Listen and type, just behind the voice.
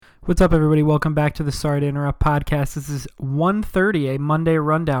What's up, everybody? Welcome back to the Sorry to Interrupt podcast. This is 1:30, a Monday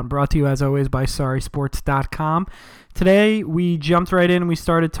rundown, brought to you, as always, by SorrySports.com. Today, we jumped right in and we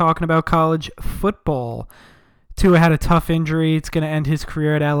started talking about college football. Tua had a tough injury. It's going to end his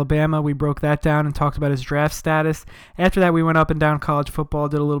career at Alabama. We broke that down and talked about his draft status. After that, we went up and down college football,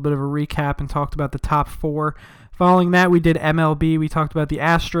 did a little bit of a recap, and talked about the top four. Following that, we did MLB. We talked about the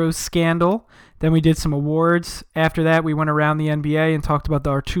Astros scandal. Then we did some awards. After that, we went around the NBA and talked about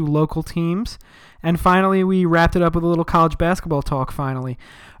our two local teams. And finally, we wrapped it up with a little college basketball talk finally.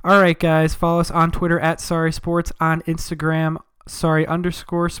 All right, guys, follow us on Twitter at SorrySports, on Instagram,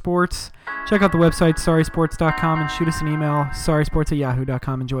 Sorry_sports. Check out the website, SorrySports.com, and shoot us an email,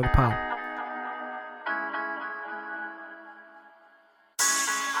 SorrySports@yahoo.com. Enjoy the pod.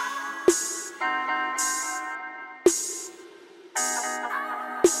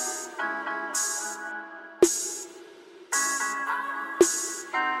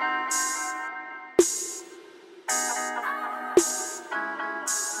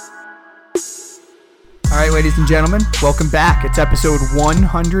 All right, ladies and gentlemen, welcome back. It's episode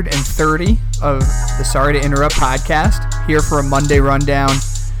 130 of the Sorry to Interrupt podcast, here for a Monday rundown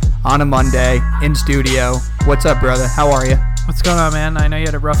on a Monday in studio. What's up, brother? How are you? What's going on, man? I know you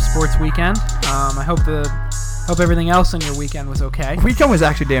had a rough sports weekend. I hope everything else in your weekend was okay. Weekend was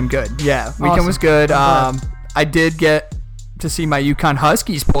actually damn good. Yeah, weekend Awesome. was good. I did get to see my UConn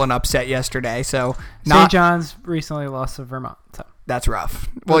Huskies pull an upset yesterday, so St. John's recently lost to Vermont. So. That's rough.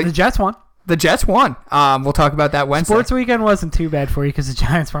 Well, the Jets won. The Jets won. We'll talk about that Wednesday. Sports weekend wasn't too bad for you because the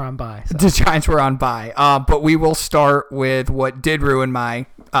Giants were on bye. So. The Giants were on bye. But we will start with what did ruin my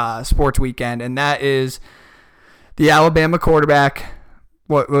sports weekend, and that is the Alabama quarterback,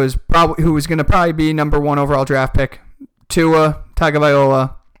 who was going to probably be number one overall draft pick, Tua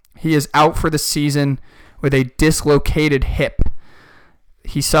Tagovailoa. He is out for the season with a dislocated hip.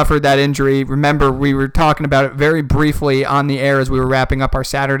 He suffered that injury. Remember, we were talking about it very briefly on the air as we were wrapping up our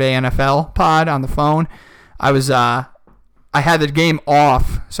Saturday NFL pod on the phone. I had the game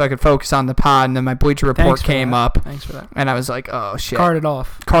off so I could focus on the pod, and then my Bleacher Report came up. Thanks for that. And I was like, oh, shit. Carted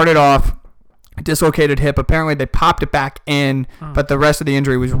off. Dislocated hip. Apparently, they popped it back in, but the rest of the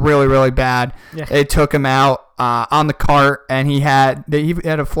injury was really, really bad. Yeah. They took him out on the cart, and he had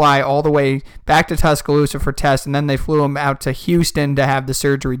to fly all the way back to Tuscaloosa for tests, and then they flew him out to Houston to have the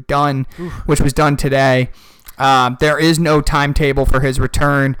surgery done, which was done today. There is no timetable for his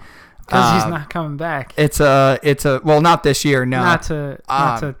return. Because he's not coming back. It's not this year, no. Not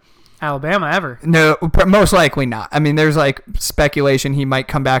to Alabama ever. No, most likely not. I mean, there's like speculation he might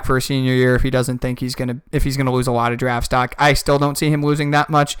come back for a senior year if he doesn't think he's gonna lose a lot of draft stock. I still don't see him losing that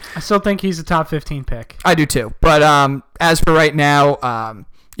much. I still think he's a top 15 pick. I do too. But as for right now,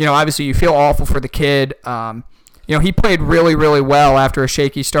 obviously you feel awful for the kid. He played really, really well after a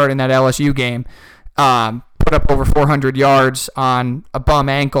shaky start in that LSU game. Put up over 400 yards on a bum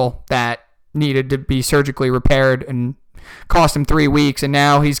ankle that needed to be surgically repaired and cost him 3 weeks, and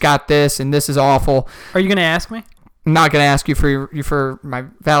now he's got this, and this is awful. Are you going to ask me? I'm not going to ask you for my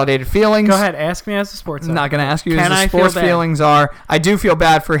validated feelings. Go ahead, ask me as a sports. I'm not going to ask you as the sports feelings are. I do feel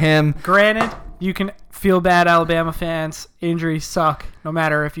bad for him. Granted, you can feel bad, Alabama fans. Injuries suck, no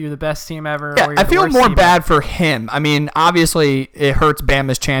matter if you're the best team ever. Yeah, or you're I the feel worst more team bad ever. for him. I mean, obviously, it hurts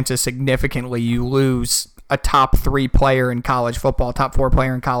Bama's chances significantly. You lose a top 3 player in college football, top 4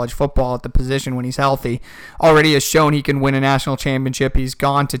 player in college football at the position when he's healthy. Already has shown he can win a national championship. He's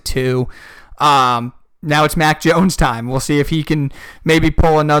gone to 2. Now it's Mac Jones' time. We'll see if he can maybe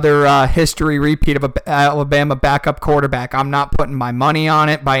pull another history repeat of a Alabama backup quarterback. I'm not putting my money on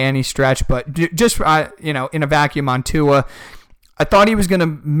it by any stretch, but just in a vacuum on Tua, I thought he was going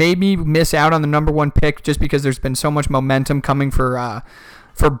to maybe miss out on the number 1 pick just because there's been so much momentum coming for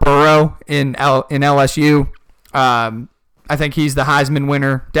Burrow in LSU. I think he's the Heisman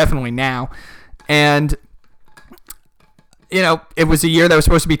winner definitely now. And, it was a year that was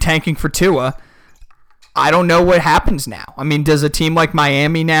supposed to be tanking for Tua. I don't know what happens now. I mean, does a team like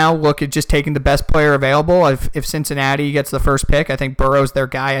Miami now look at just taking the best player available? If Cincinnati gets the first pick, I think Burrow's their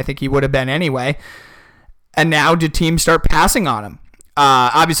guy. I think he would have been anyway. And now do teams start passing on him?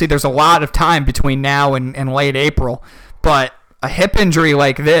 Obviously, there's a lot of time between now and late April, but a hip injury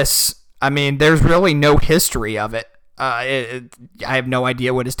like this, I mean, there's really no history of it. I have no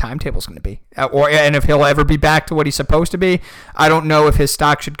idea what his timetable is going to be, and if he'll ever be back to what he's supposed to be. I don't know if his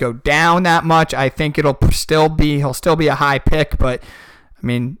stock should go down that much. I think he'll still be a high pick, but I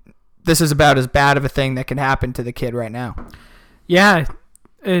mean, this is about as bad of a thing that can happen to the kid right now. Yeah,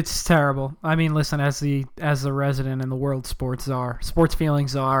 it's terrible. I mean, listen, as the resident in the world sports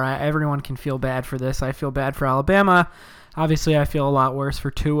feelings are, everyone can feel bad for this. I feel bad for Alabama. Obviously, I feel a lot worse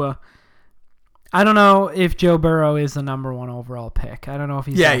for Tua. I don't know if Joe Burrow is the number 1 overall pick. I don't know if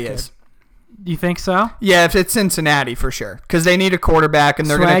he's that he good. is. You think so? Yeah, if it's Cincinnati for sure, because they need a quarterback, and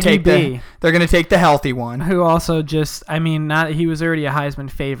they're going to take the healthy one. Who also just, he was already a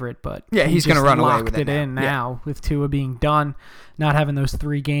Heisman favorite, but yeah, he's going to run away with it now with Tua being done, not having those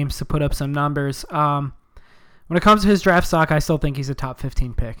 3 games to put up some numbers. When it comes to his draft stock, I still think he's a top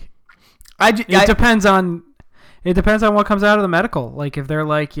 15 pick. It depends on what comes out of the medical. Like if they're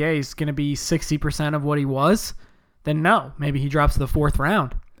like, yeah, he's going to be 60% of what he was, then no, maybe he drops to the 4th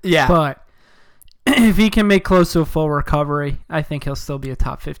round. Yeah, but if he can make close to a full recovery, I think he'll still be a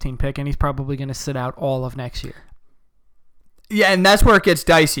top 15 pick, and he's probably going to sit out all of next year. Yeah, and that's where it gets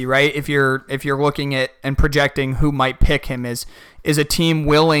dicey, right? If you're looking at and projecting who might pick him, is a team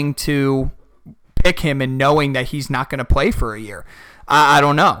willing to pick him and knowing that he's not going to play for a year? I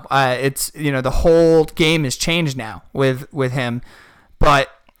don't know. It's the whole game has changed now with him, but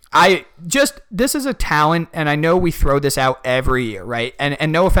this is a talent, and I know we throw this out every year, right?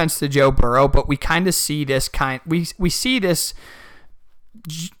 And no offense to Joe Burrow, but we kind of see this we see this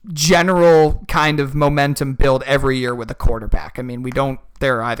general kind of momentum build every year with a quarterback. I mean,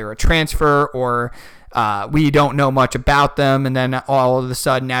 they're either a transfer or we don't know much about them, and then all of a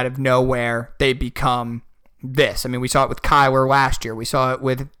sudden, out of nowhere, they become this. I mean, we saw it with Kyler last year. We saw it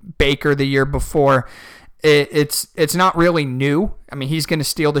with Baker the year before. It's not really new. I mean, he's going to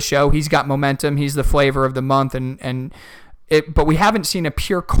steal the show. He's got momentum. He's the flavor of the month, but we haven't seen a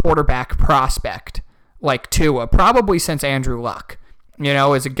pure quarterback prospect like Tua probably since Andrew Luck.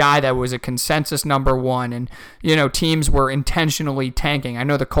 As a guy that was a consensus number 1, and teams were intentionally tanking. I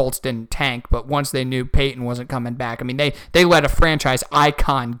know the Colts didn't tank, but once they knew Peyton wasn't coming back, I mean, they let a franchise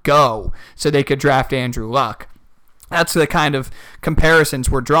icon go so they could draft Andrew Luck. That's the kind of comparisons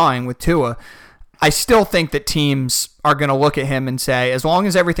we're drawing with Tua. I still think that teams are going to look at him and say, as long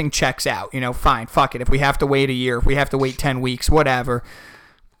as everything checks out, fine, fuck it. If we have to wait a year, if we have to wait 10 weeks, whatever.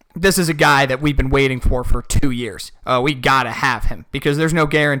 This is a guy that we've been waiting for 2 years. We got to have him because there's no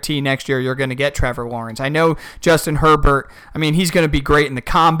guarantee next year you're going to get Trevor Lawrence. I know Justin Herbert, he's going to be great in the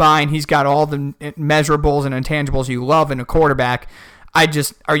combine. He's got all the measurables and intangibles you love in a quarterback.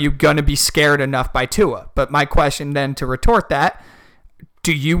 Are you going to be scared enough by Tua? But my question then to retort that,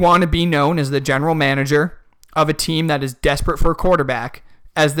 do you want to be known as the general manager of a team that is desperate for a quarterback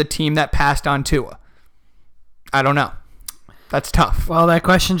as the team that passed on Tua? I don't know. That's tough. Well, that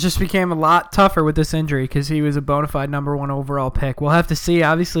question just became a lot tougher with this injury because he was a bona fide number 1 overall pick. We'll have to see.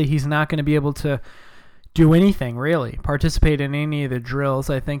 Obviously, he's not going to be able to do anything, really, participate in any of the drills.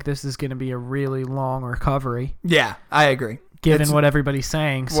 I think this is going to be a really long recovery. Yeah, I agree. Given what everybody's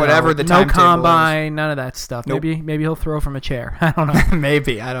saying. So whatever the no timetable combine, none of that stuff. Nope. Maybe he'll throw from a chair. I don't know.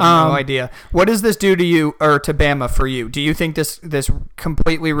 Maybe. I don't know. No idea. What does this do to you or to Bama for you? Do you think this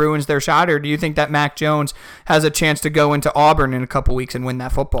completely ruins their shot, or do you think that Mac Jones has a chance to go into Auburn in a couple weeks and win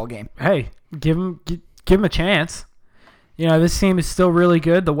that football game? Hey, give him a chance. This team is still really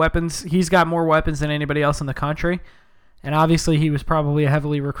good. The weapons, he's got more weapons than anybody else in the country. And obviously he was probably a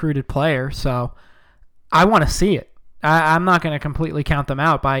heavily recruited player, so I want to see it. I'm not going to completely count them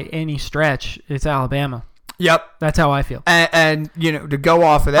out by any stretch. It's Alabama. Yep. That's how I feel. And to go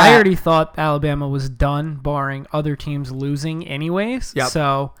off of that. I already thought Alabama was done, barring other teams losing anyways. Yep.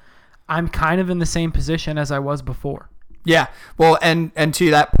 So I'm kind of in the same position as I was before. Yeah. Well, and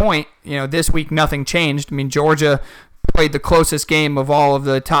to that point, this week nothing changed. I mean, Georgia played the closest game of all of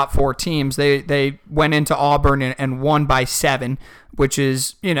the top 4 teams. They went into Auburn and won by 7, which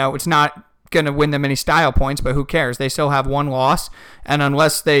is, it's not going to win them any style points, but who cares? They still have 1 loss, and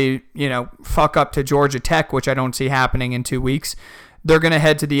unless they, fuck up to Georgia Tech, which I don't see happening in 2 weeks, they're going to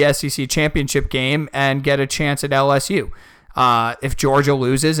head to the SEC championship game and get a chance at LSU. If Georgia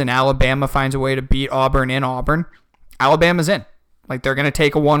loses and Alabama finds a way to beat Auburn in Auburn, Alabama's in. Like, they're going to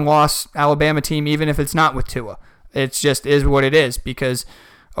take a 1-loss Alabama team, even if it's not with Tua. It just is what it is, because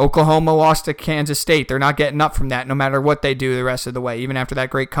Oklahoma lost to Kansas State. They're not getting up from that no matter what they do the rest of the way, even after that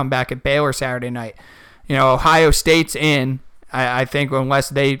great comeback at Baylor Saturday night. Ohio State's in, I think, unless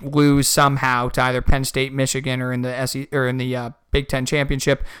they lose somehow to either Penn State, Michigan, or in the Big Ten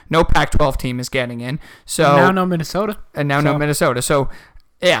Championship. No Pac-12 team is getting in. So and now no Minnesota. No Minnesota. So,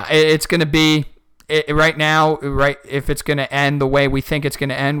 yeah, it's going to be right now, right? If it's going to end the way we think it's going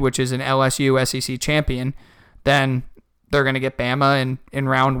to end, which is an LSU SEC champion, then they're going to get Bama in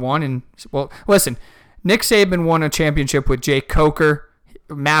round 1. And, well, listen, Nick Saban won a championship with Jake Coker,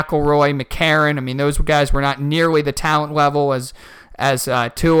 McElroy, McCarron. I mean, those guys were not nearly the talent level as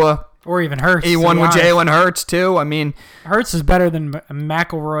Tua. Or even Hurts. He won with Jalen Hurts, too. I mean, Hurts is better than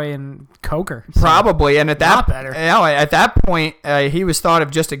McElroy and Coker. So probably. And at that, better. At that point, he was thought of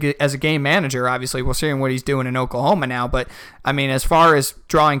just as a game manager. Obviously, we're seeing what he's doing in Oklahoma now. But, I mean, as far as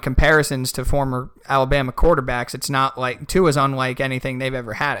drawing comparisons to former Alabama quarterbacks, it's not like Tua's unlike anything they've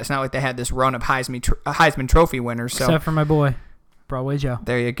ever had. It's not like they had this run of Heisman Trophy winners. So. Except for my boy, Broadway Joe.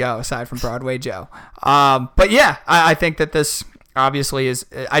 There you go, aside from Broadway Joe. But, yeah, I think that this obviously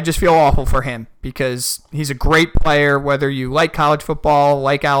I just feel awful for him because he's a great player, whether you like college football,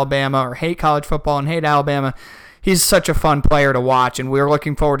 like Alabama, or hate college football and hate Alabama. He's such a fun player to watch, and we're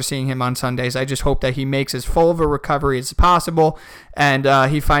looking forward to seeing him on Sundays. I just hope that he makes as full of a recovery as possible, and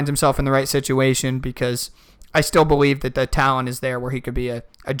he finds himself in the right situation because I still believe that the talent is there where he could be a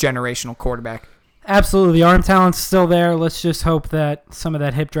generational quarterback. Absolutely. The arm talent's still there. Let's just hope that some of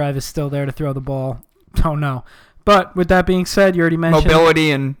that hip drive is still there to throw the ball. Don't know. But with that being said, you already mentioned mobility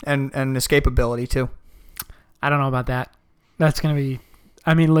and escapability too. I don't know about that. That's going to be...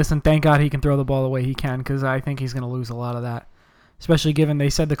 I mean, listen, thank God he can throw the ball the way he can because I think he's going to lose a lot of that. Especially given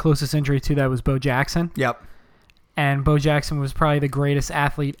they said the closest injury to that was Bo Jackson. Yep. And Bo Jackson was probably the greatest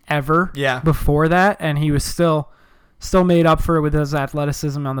athlete ever before that, and he was still made up for it with his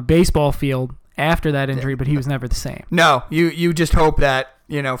athleticism on the baseball field after that injury, but he was never the same. No, you just hope that,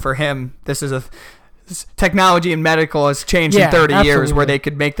 for him, this is technology and medical has changed in 30 years where they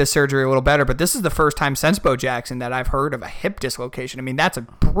could make this surgery a little better. But this is the first time since Bo Jackson that I've heard of a hip dislocation. I mean, that's a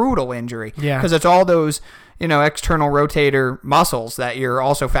brutal injury. Yeah. Because it's all those, external rotator muscles that you're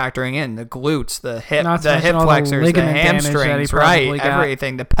also factoring in. The glutes, the hip flexors, the hamstrings, right?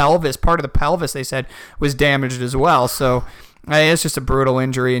 Everything. The pelvis, part of the pelvis, they said, was damaged as well. So it's just a brutal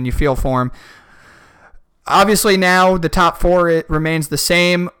injury, and you feel for him. Obviously, now the top four, it remains the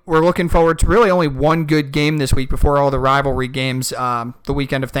same. We're looking forward to really only one good game this week before all the rivalry games the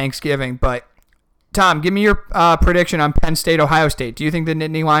weekend of Thanksgiving. But, Tom, give me your prediction on Penn State, Ohio State. Do you think the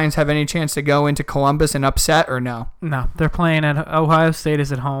Nittany Lions have any chance to go into Columbus and upset or no? No, they're playing at Ohio State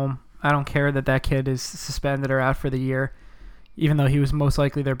is at home. I don't care that kid is suspended or out for the year, even though he was most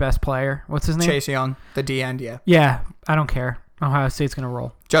likely their best player. What's his name? Chase Young, the D-end, yeah. Yeah, I don't care. Ohio State's going to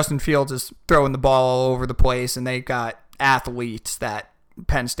roll. Justin Fields is throwing the ball all over the place, and they got athletes that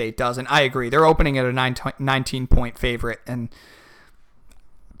Penn State doesn't. I agree. They're opening at a 19-point favorite, and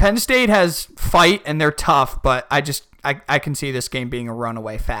Penn State has fight, and they're tough, but I can see this game being a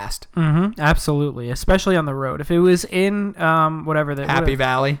runaway fast. Mm-hmm, absolutely, especially on the road. If it was in Happy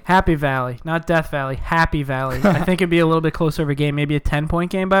Valley, not Death Valley, Happy Valley, I think it'd be a little bit closer of a game, maybe a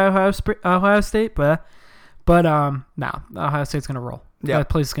 10-point game by Ohio State, but no, Ohio State's going to roll. Yep. That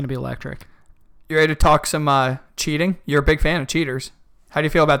place is going to be electric. You ready to talk some cheating? You're a big fan of cheaters. How do you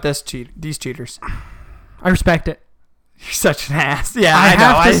feel about these cheaters? I respect it. You're such an ass. Yeah, I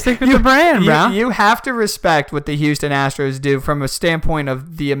have to stick with the brand, bro. You have to respect what the Houston Astros do from a standpoint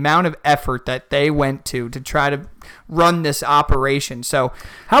of the amount of effort that they went to try to run this operation. So,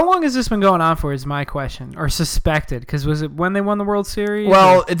 how long has this been going on for is my question, or suspected? Because was it when they won the World Series?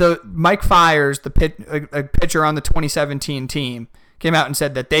 Well, the Mike Fiers, a pitcher on the 2017 team, came out and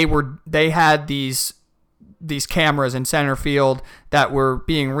said that they had these cameras in center field that were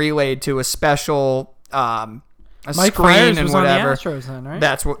being relayed to a special Mike screen Fiers and was whatever. On the Astros then, right?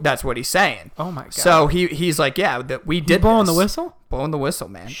 That's what he's saying. Oh my god! So he's like, yeah, that we did. Blowing the whistle? Blowing the whistle,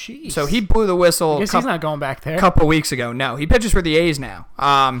 man. Jeez. So he blew the whistle. I guess he's not going back there. A couple weeks ago. No, he pitches for the A's now.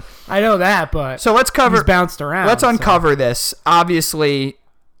 I know that, but so he's bounced around. Let's uncover this. Obviously,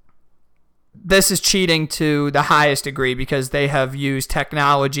 this is cheating to the highest degree because they have used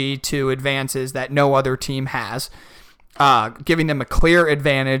technology to advances that no other team has, giving them a clear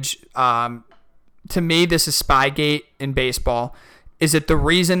advantage. To me, this is Spygate in baseball. Is it the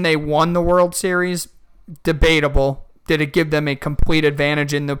reason they won the World Series? Debatable. Did it give them a complete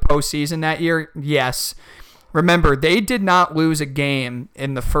advantage in the postseason that year? Yes. Remember, they did not lose a game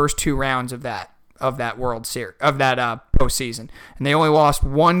in the first two rounds of that World Series, of that postseason, and they only lost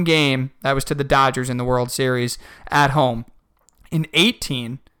one game. That was to the Dodgers in the World Series at home. In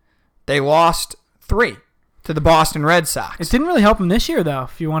 2018, they lost 3 to the Boston Red Sox. It didn't really help them this year, though,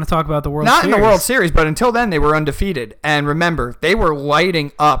 if you want to talk about the World Series. Not in the World Series, but until then, they were undefeated. And remember, they were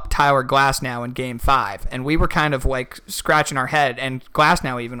lighting up Tyler Glasnow in Game 5, and we were kind of like scratching our head, and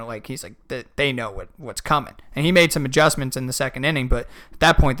Glasnow even he's like, they know what's coming. And he made some adjustments in the second inning, but at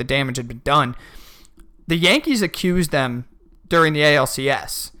that point, the damage had been done. The Yankees accused them during the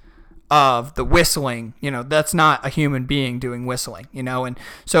ALCS of the whistling. That's not a human being doing whistling, and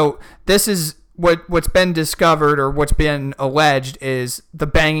so this is what's been discovered, or what's been alleged, is the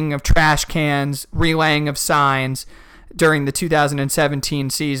banging of trash cans, relaying of signs. during the 2017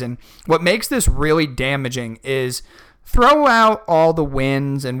 season. What makes this really damaging is throw out all the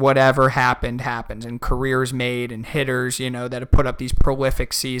wins and whatever happens, and careers made and hitters, that have put up these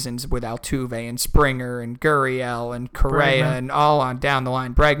prolific seasons with Altuve and Springer and Gurriel and Correa Bregman. and all on down the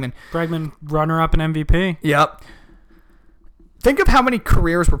line. Bregman, runner-up in MVP. Yep. Think of how many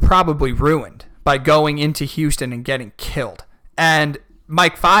careers were probably ruined by going into Houston and getting killed. And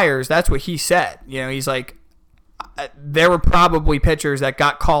Mike Fiers, that's what he said. He's like, there were probably pitchers that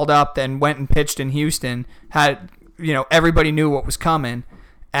got called up and went and pitched in Houston, had, everybody knew what was coming,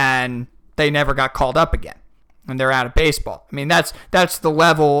 and they never got called up again, and they're out of baseball. I mean, that's the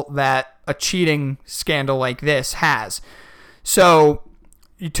level that a cheating scandal like this has. So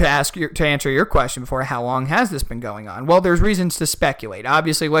to answer your question before, how long has this been going on? Well, there's reasons to speculate.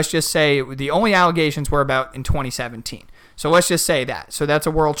 Obviously, let's just say the only allegations were about in 2017. So let's just say that. So that's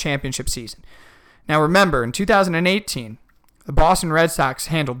a World Championship season. Now remember, in 2018, the Boston Red Sox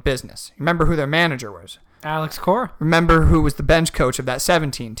handled business. Remember who their manager was? Alex Cora. Remember who was the bench coach of that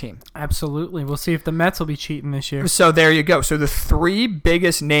 17 team? Absolutely. We'll see if the Mets will be cheating this year. So there you go. So the three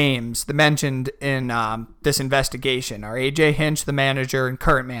biggest names mentioned in this investigation are A.J. Hinch, the manager and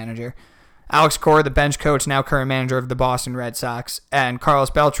current manager, Alex Cora, the bench coach, now current manager of the Boston Red Sox, and Carlos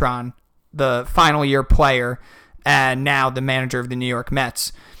Beltran, the final year player and now the manager of the New York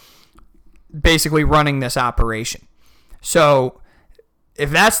Mets, basically running this operation. So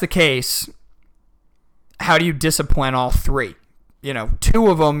if that's the case, how do you discipline all three? Two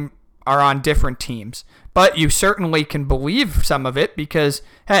of them are on different teams, but you certainly can believe some of it because,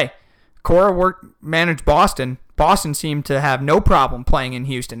 hey, Cora managed Boston. Boston seemed to have no problem playing in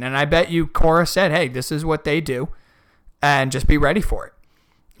Houston, and I bet you Cora said, hey, this is what they do, and just be ready for it.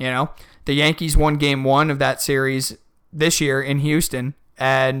 The Yankees won Game 1 of that series this year in Houston,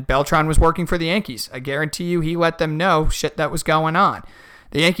 and Beltran was working for the Yankees. I guarantee you he let them know shit that was going on.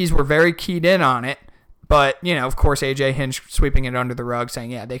 The Yankees were very keyed in on it, but, of course, A.J. Hinch sweeping it under the rug,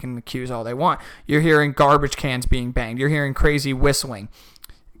 saying, yeah, they can accuse all they want. You're hearing garbage cans being banged. You're hearing crazy whistling.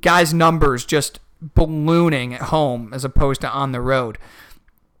 Guys' numbers just ballooning at home as opposed to on the road.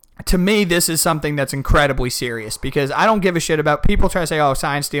 To me, this is something that's incredibly serious because I don't give a shit about people try to say, oh,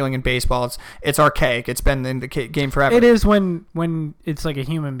 sign stealing in baseball, it's archaic. It's been in the game forever. It is when it's like a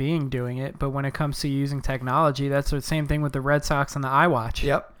human being doing it, but when it comes to using technology, that's the same thing with the Red Sox and the iWatch.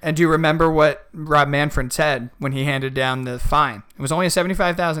 Yep. And do you remember what Rob Manfred said when he handed down the fine? It was only a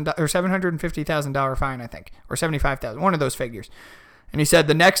 $75,000 or $750,000 fine, I think, or $75,000, one of those figures. And he said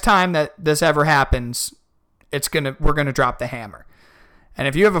the next time that this ever happens, we're gonna drop the hammer. And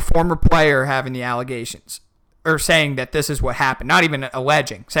if you have a former player having the allegations or saying that this is what happened, not even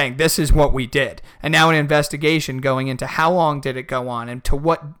alleging, saying this is what we did, and now an investigation going into how long did it go on and to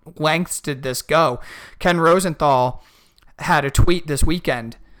what lengths did this go. Ken Rosenthal had a tweet this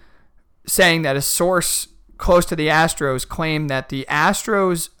weekend saying that a source close to the Astros claimed that the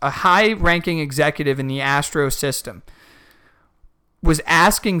Astros, a high-ranking executive in the Astros system, was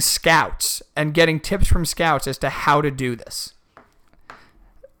asking scouts and getting tips from scouts as to how to do this.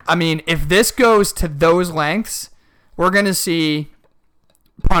 I mean, if this goes to those lengths, we're going to see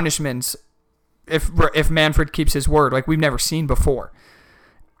punishments if Manfred keeps his word like we've never seen before.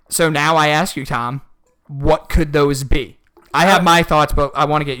 So now I ask you, Tom, what could those be? I have my thoughts, but I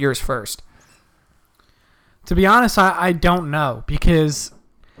want to get yours first. To be honest, I don't know because,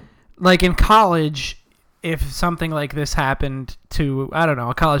 like in college, if something like this happened to, I don't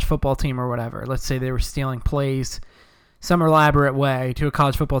know, a college football team or whatever, let's say they were stealing plays some elaborate way to a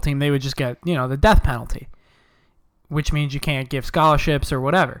college football team, they would just get, the death penalty, which means you can't give scholarships or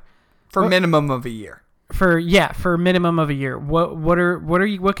whatever. For minimum of a year. For minimum of a year.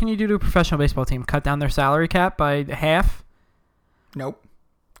 What can you do to a professional baseball team? Cut down their salary cap by half? Nope.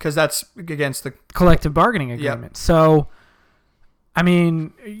 Because that's against the collective bargaining agreement. Yep. So, I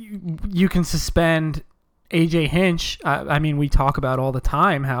mean, you can suspend A.J. Hinch. I mean, we talk about all the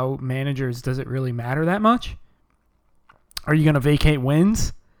time how managers, does it really matter that much? Are you going to vacate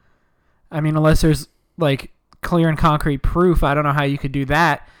wins? I mean, unless there's like clear and concrete proof, I don't know how you could do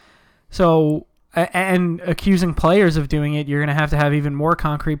that. So, and accusing players of doing it, you're going to have even more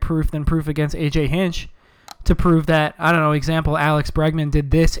concrete proof than proof against A.J. Hinch to prove that, I don't know, example, Alex Bregman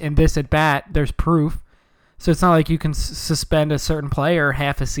did this and this at bat. There's proof. So it's not like you can suspend a certain player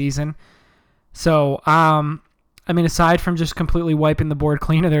half a season. So, I mean, aside from just completely wiping the board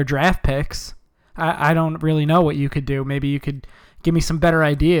clean of their draft picks, I don't really know what you could do. Maybe you could give me some better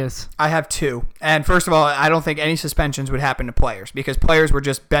ideas. I have two. And first of all, I don't think any suspensions would happen to players because players were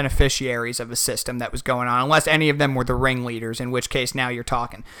just beneficiaries of a system that was going on, unless any of them were the ringleaders, in which case now you're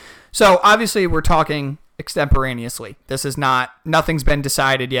talking. So obviously we're talking extemporaneously. This is nothing's been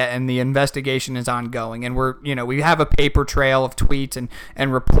decided yet, and the investigation is ongoing. And we have a paper trail of tweets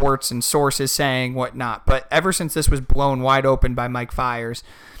and reports and sources saying whatnot. But ever since this was blown wide open by Mike Fiers,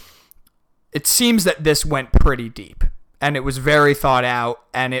 it seems that this went pretty deep, and it was very thought out,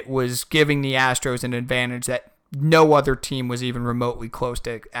 and it was giving the Astros an advantage that no other team was even remotely close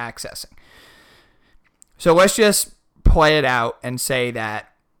to accessing. So let's just play it out and say that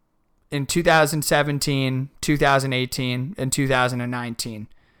in 2017, 2018, and 2019,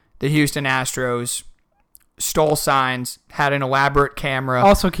 the Houston Astros stole signs, had an elaborate camera.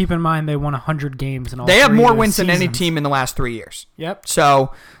 Also, keep in mind they won 100 games in all. They have more wins seasons than any team in the last 3 years. Yep.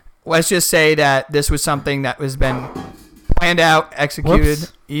 So let's just say that this was something that was been planned out, executed.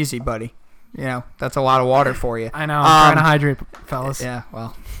 Whoops. Easy, buddy. That's a lot of water for you. I know. I'm trying to hydrate, fellas. Yeah,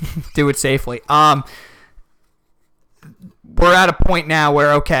 well, do it safely. We're at a point now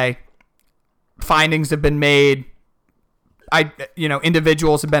where, okay, findings have been made.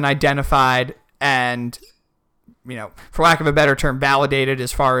 Individuals have been identified and, for lack of a better term, validated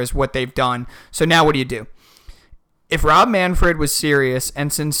as far as what they've done. So now what do you do? If Rob Manfred was serious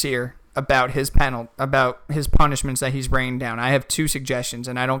and sincere about his punishments that he's bringing down, I have two suggestions,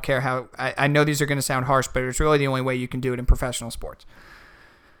 and I don't care how. I know these are going to sound harsh, but it's really the only way you can do it in professional sports.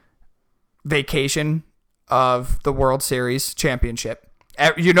 Vacation of the World Series championship.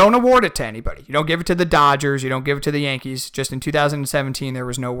 You don't award it to anybody. You don't give it to the Dodgers. You don't give it to the Yankees. Just in 2017, there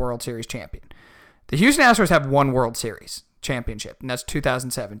was no World Series champion. The Houston Astros have one World Series championship, and that's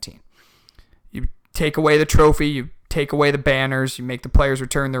 2017. You take away the trophy. You take away the banners. You make the players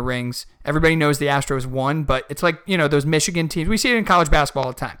return their rings. Everybody knows the Astros won, but it's like, those Michigan teams. We see it in college basketball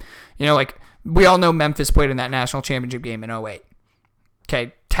all the time. We all know Memphis played in that national championship game in 2008.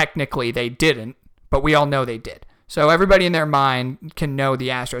 Okay, technically they didn't, but we all know they did. So everybody in their mind can know the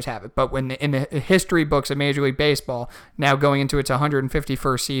Astros have it. But when in the history books of Major League Baseball, now going into its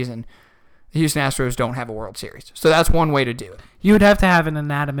 151st season, the Houston Astros don't have a World Series. So that's one way to do it. You would have to have an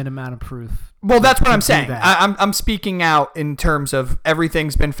inanimate amount of proof. Well, that's what I'm saying. I'm speaking out in terms of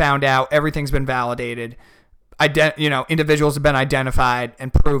everything's been found out, everything's been validated. Individuals have been identified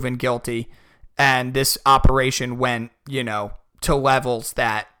and proven guilty, and this operation went, to levels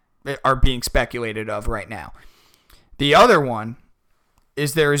that are being speculated of right now. The other one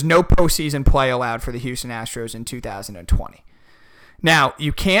is there is no postseason play allowed for the Houston Astros in 2020. Now,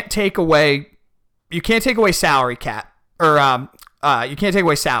 you can't take away salary cap, or you can't take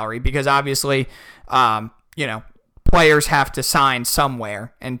away salary because obviously, players have to sign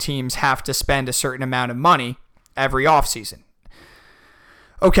somewhere and teams have to spend a certain amount of money every offseason.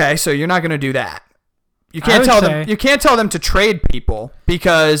 Okay, so you're not going to do that. You can't tell them to trade people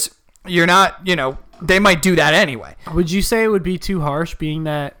because you're not, they might do that anyway. Would you say it would be too harsh, being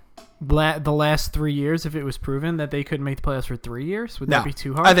that the last 3 years, if it was proven that they couldn't make the playoffs for 3 years? Would that be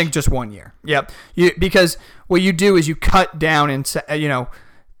too harsh? I think just 1 year. Yep. Because what you do is you cut down and,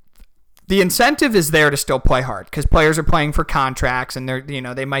 the incentive is there to still play hard because players are playing for contracts and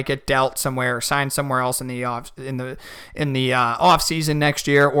they might get dealt somewhere or signed somewhere else in the off season next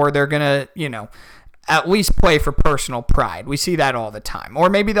year, or they're gonna at least play for personal pride. We see that all the time. Or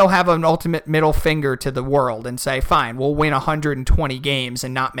maybe they'll have an ultimate middle finger to the world and say, fine, we'll win 120 games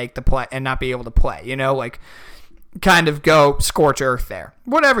and not make the play and not be able to play. Kind of go scorch earth there.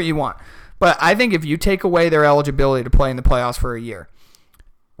 Whatever you want. But I think if you take away their eligibility to play in the playoffs for a year,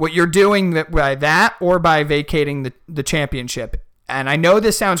 what you're doing by that or by vacating the championship, and I know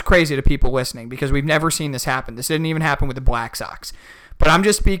this sounds crazy to people listening because we've never seen this happen. This didn't even happen with the Black Sox. But I'm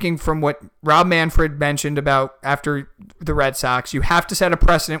just speaking from what Rob Manfred mentioned about after the Red Sox. You have to set a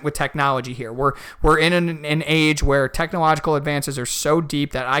precedent with technology here. We're in an age where technological advances are so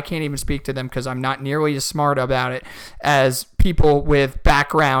deep that I can't even speak to them because I'm not nearly as smart about it as people with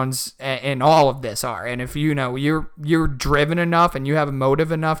backgrounds in all of this are. And if you're driven enough and you have a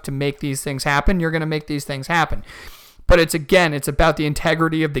motive enough to make these things happen, you're going to make these things happen. But it's about the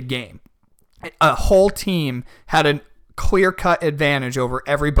integrity of the game. A whole team had a clear-cut advantage over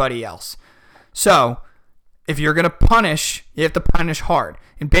everybody else. So, if you're going to punish, you have to punish hard.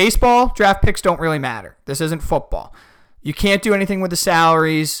 In baseball, draft picks don't really matter. This isn't football. You can't do anything with the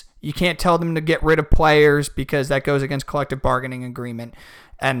salaries. You can't tell them to get rid of players because that goes against collective bargaining agreement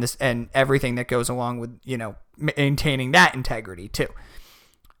and everything that goes along with, maintaining that integrity too.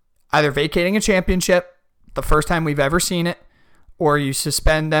 Either vacating a championship, the first time we've ever seen it, or you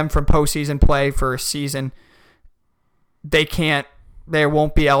suspend them from postseason play for a season. They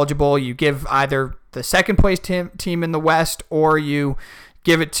won't be eligible. You give either the second place team in the West or you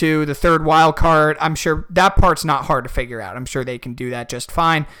give it to the third wild card. I'm sure that part's not hard to figure out. I'm sure they can do that just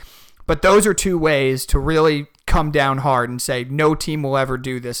fine. But those are two ways to really come down hard and say no team will ever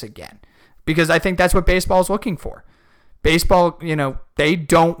do this again. Because I think that's what baseball is looking for. Baseball, they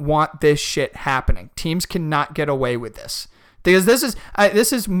don't want this shit happening. Teams cannot get away with this. Because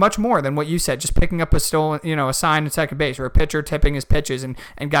this is much more than what you said, just picking up a stolen, a sign at second base or a pitcher tipping his pitches and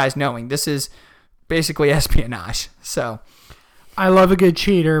guys knowing. This is basically espionage. So I love a good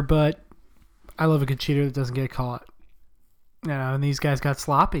cheater, but I love a good cheater that doesn't get caught. And these guys got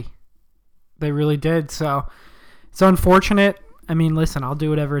sloppy. They really did. So it's unfortunate. I mean, listen, I'll do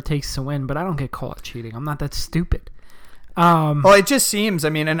whatever it takes to win, but I don't get caught cheating. I'm not that stupid. Well, it just seems,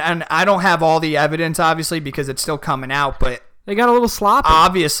 and I don't have all the evidence, obviously, because it's still coming out, but they got a little sloppy.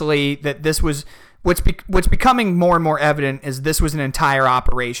 Obviously, that this was what's becoming more and more evident is this was an entire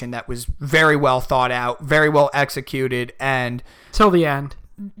operation that was very well thought out, very well executed, and till the end.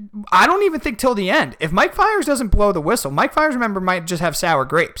 I don't even think till the end. If Mike Fiers doesn't blow the whistle, Mike Fiers, remember, might just have sour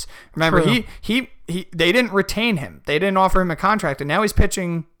grapes. Remember, True. they didn't retain him. They didn't offer him a contract, and now he's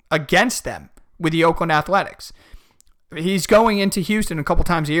pitching against them with the Oakland Athletics. He's going into Houston a couple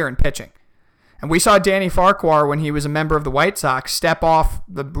times a year and pitching. And we saw Danny Farquhar, when he was a member of the White Sox, step off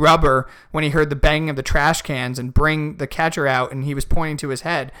the rubber when he heard the banging of the trash cans and bring the catcher out, and he was pointing to his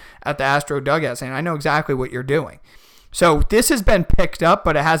head at the Astro dugout saying, I know exactly what you're doing. So this has been picked up,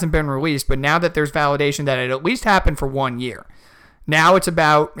 but it hasn't been released. But now that there's validation that it at least happened for 1 year, now it's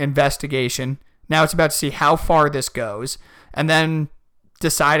about investigation. Now it's about to see how far this goes, and then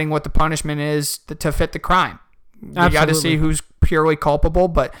deciding what the punishment is to fit the crime. We got to see who's purely culpable.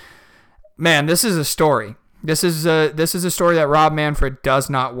 But man, this is a story. This is a story that Rob Manfred does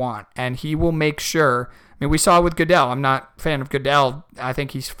not want, and he will make sure. I mean, we saw it with Goodell. I'm not a fan of Goodell. I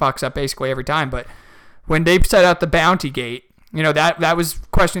think he fucks up basically every time, but when they set out the bounty gate, that was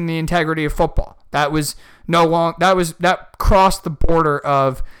questioning the integrity of football. That crossed the border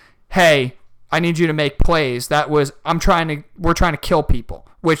of, hey, I need you to make plays. That was, we're trying to kill people,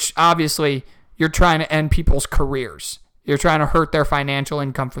 which obviously you're trying to end people's careers. You're trying to hurt their financial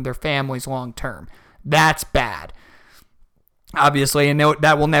income from their families long term. That's bad. Obviously, and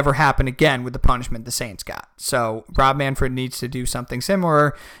that will never happen again with the punishment the Saints got. So Rob Manfred needs to do something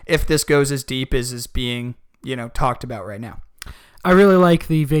similar if this goes as deep as is being, talked about right now. I really like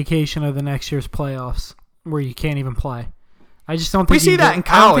the vacation of the next year's playoffs where you can't even play. I just don't think we see that in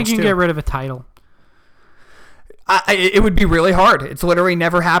college. I don't think you can get rid of a title. It would be really hard. It's literally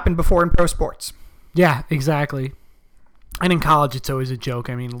never happened before in pro sports. Yeah, exactly. And in college, it's always a joke.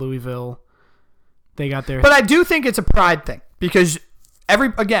 I mean, Louisville, they got their... But I do think it's a pride thing because,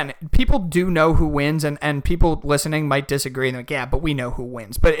 people do know who wins, and people listening might disagree. And they're like, yeah, but we know who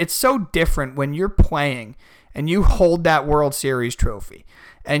wins. But it's so different when you're playing and you hold that World Series trophy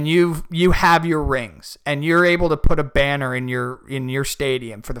and you have your rings and you're able to put a banner in your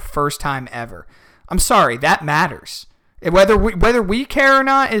stadium for the first time ever. I'm sorry, that matters. Whether we care or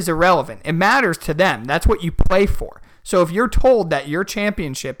not is irrelevant. It matters to them. That's what you play for. So if you're told that your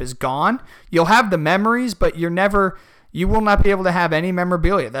championship is gone, you'll have the memories, but you will not be able to have any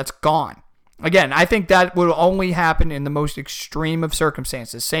memorabilia. That's gone. Again, I think that will only happen in the most extreme of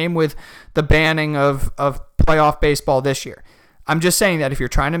circumstances. Same with the banning of playoff baseball this year. I'm just saying that if you're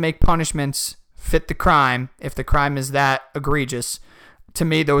trying to make punishments fit the crime, if the crime is that egregious, to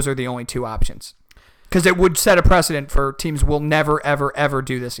me, those are the only two options. Because it would set a precedent for teams will never, ever, ever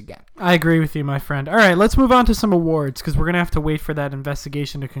do this again. I agree with you, my friend. All right, let's move on to some awards because we're going to have to wait for that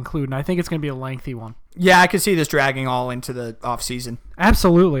investigation to conclude, and I think it's going to be a lengthy one. Yeah, I could see this dragging all into the offseason.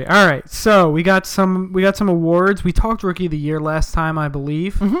 Absolutely. All right, so we got some awards. We talked Rookie of the Year last time, I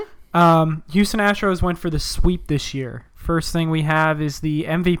believe. Mm-hmm. Houston Astros went for the sweep this year. First thing we have is the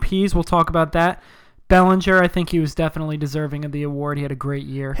MVPs. We'll talk about that. Bellinger, I think he was definitely deserving of the award. He had a great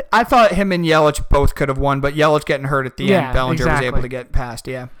year. I thought him and Yelich both could have won, but Yelich getting hurt at the end, Bellinger was able to get past,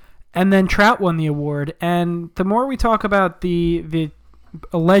 yeah. And then Trout won the award. And the more we talk about the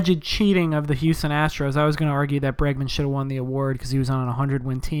alleged cheating of the Houston Astros, I was going to argue that Bregman should have won the award because he was on a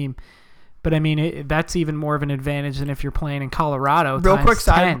 100-win team. But, I mean, that's even more of an advantage than if you're playing in Colorado. Real quick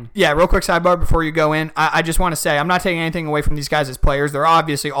sidebar before you go in. I just want to say I'm not taking anything away from these guys as players. They're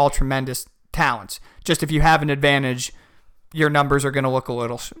obviously all tremendous talents. Just if you have an advantage, your numbers are going to look a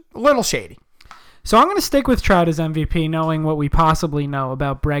little shady. So I'm going to stick with Trout as MVP, knowing what we possibly know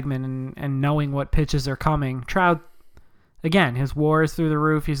about Bregman and knowing what pitches are coming. Trout, again, his WAR is through the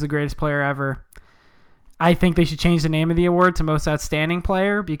roof. He's the greatest player ever. I think they should change the name of the award to Most Outstanding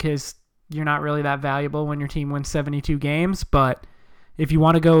Player because you're not really that valuable when your team wins 72 games. But if you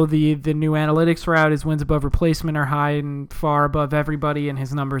want to go the new analytics route, his wins above replacement are high and far above everybody, and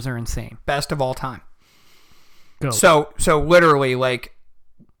his numbers are insane. Best of all time. Go. So literally, like,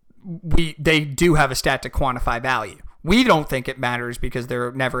 they do have a stat to quantify value. We don't think it matters because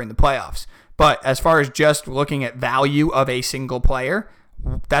they're never in the playoffs. But as far as just looking at value of a single player,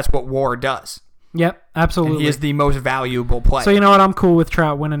 that's what WAR does. Yep, absolutely. And he is the most valuable player. So you know what? I'm cool with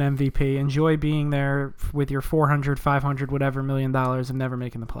Trout winning MVP. Enjoy being there with your 400, 500, whatever $1 million and never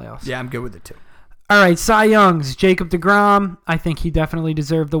making the playoffs. Yeah, I'm good with it too. All right, Cy Youngs, Jacob deGrom. I think he definitely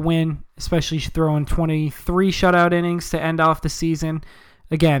deserved the win, especially throwing 23 shutout innings to end off the season.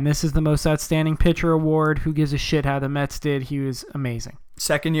 Again, this is the most outstanding pitcher award. Who gives a shit how the Mets did? He was amazing.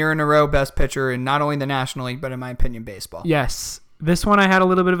 Second year in a row, best pitcher in not only the National League, but in my opinion, baseball. Yes. This one I had a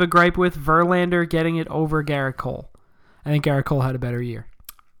little bit of a gripe with. Verlander getting it over Garrett Cole. I think Garrett Cole had a better year.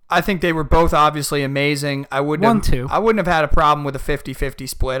 I think they were both obviously amazing. I wouldn't have had a problem with a 50-50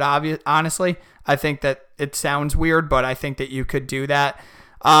 split, honestly. I think that it sounds weird, but I think that you could do that.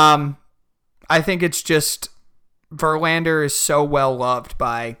 I think it's just Verlander is so well loved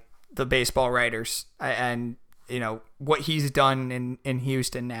by the baseball writers, and what he's done in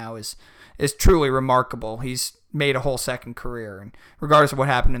Houston now is truly remarkable. He's made a whole second career, and regardless of what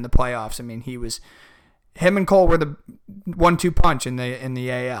happened in the playoffs, I mean, him and Cole were the 1-2 punch in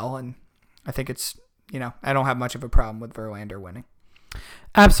the AL, and I think it's I don't have much of a problem with Verlander winning.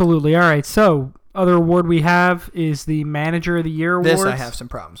 Absolutely. All right. So other award we have is the Manager of the Year award. This I have some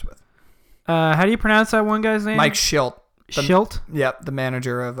problems with. How do you pronounce that one guy's name? Mike Shildt. Shildt? Yep, the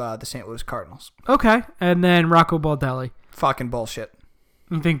manager of the St. Louis Cardinals. Okay. And then Rocco Baldelli. Fucking bullshit.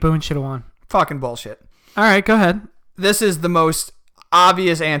 You think Boone should have won? Fucking bullshit. All right, go ahead. This is the most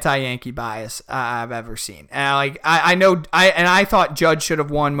obvious anti-Yankee bias I've ever seen. And I thought Judge should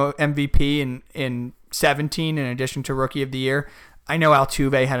have won MVP in 17 in addition to Rookie of the Year. I know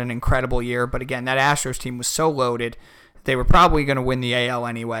Altuve had an incredible year, but again, that Astros team was so loaded, they were probably going to win the AL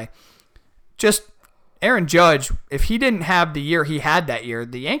anyway. Just Aaron Judge, if he didn't have the year he had that year,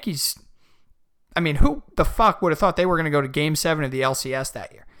 the Yankees, I mean, who the fuck would have thought they were going to go to Game 7 of the LCS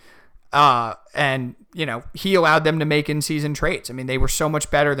that year? And he allowed them to make in-season trades. I mean, they were so much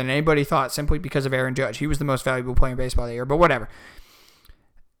better than anybody thought simply because of Aaron Judge. He was the most valuable player in baseball that year, but whatever.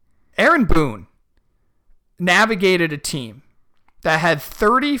 Aaron Boone navigated a team that had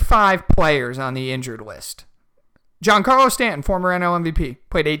 35 players on the injured list. Giancarlo Stanton, former NL MVP,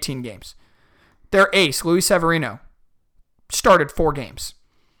 played 18 games. Their ace, Luis Severino, started 4 games.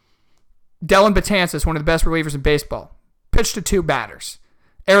 Dellin Betances, one of the best relievers in baseball, pitched to 2 batters.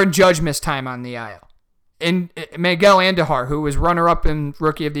 Aaron Judge missed time on the IL. And Miguel Andujar, who was runner-up in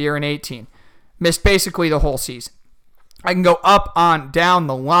Rookie of the Year in 18, missed basically the whole season. I can go up, on, down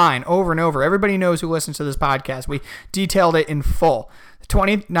the line over and over. Everybody knows who listens to this podcast. We detailed it in full. The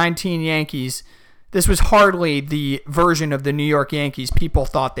 2019 Yankees, this was hardly the version of the New York Yankees people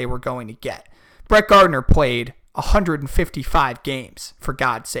thought they were going to get. Brett Gardner played 155 games, for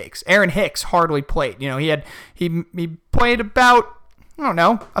God's sakes. Aaron Hicks hardly played. He played about, I don't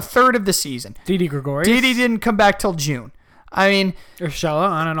know, a third of the season. Didi Gregorius. Didi didn't come back till June. I mean, Urshela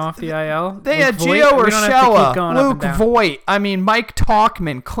on and off the IL. They had Gio Urshela, Luke Voit. I mean, Mike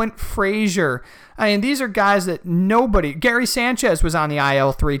Tauchman, Clint Frazier. I mean, these are guys that nobody. Gary Sanchez was on the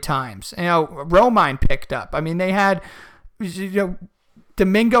IL 3 times. Romine picked up. I mean, they had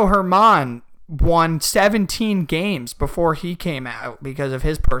Domingo Germán won 17 games before he came out because of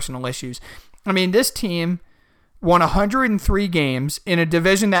his personal issues. I mean, this team won 103 games in a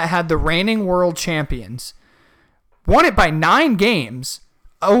division that had the reigning world champions. Won it by 9 games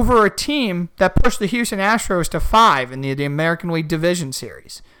over a team that pushed the Houston Astros to 5 in the American League Division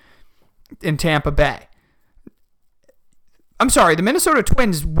Series in Tampa Bay. I'm sorry, the Minnesota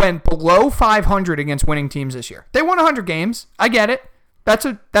Twins went below 500 against winning teams this year. They won 100 games. I get it. That's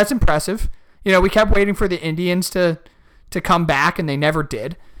impressive. We kept waiting for the Indians to come back, and they never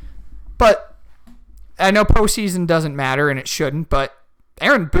did. But I know postseason doesn't matter, and it shouldn't, but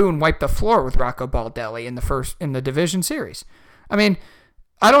Aaron Boone wiped the floor with Rocco Baldelli in the division series. I mean,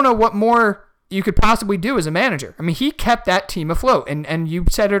 I don't know what more you could possibly do as a manager. I mean, he kept that team afloat, and you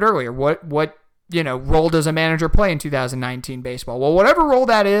said it earlier. What role does a manager play in 2019 baseball? Well, whatever role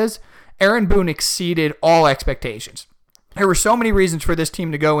that is, Aaron Boone exceeded all expectations. There were so many reasons for this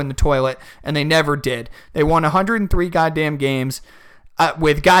team to go in the toilet, and they never did. They won 103 goddamn games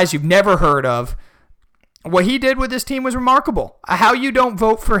with guys you've never heard of. What he did with this team was remarkable. How you don't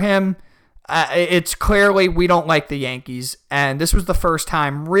vote for him, it's clearly we don't like the Yankees, and this was the first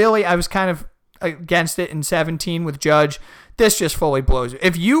time. Really, I was kind of against it in 17 with Judge. This just fully blows it.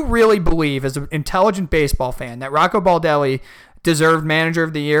 If you really believe, as an intelligent baseball fan, that Rocco Baldelli deserved Manager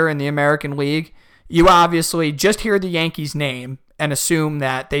of the Year in the American League, you obviously just hear the Yankees name and assume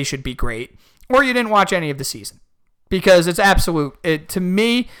that they should be great, or you didn't watch any of the season. because it's absolute. To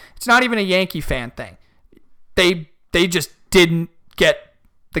me, it's not even a Yankee fan thing. They just didn't get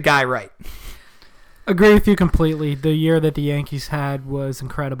the guy right. Agree with you completely. The year that the Yankees had was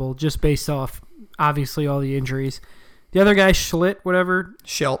incredible, just based off, obviously, all the injuries. The other guy, Schilt, whatever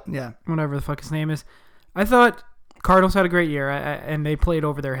the fuck his name is. I thought Cardinals had a great year, and they played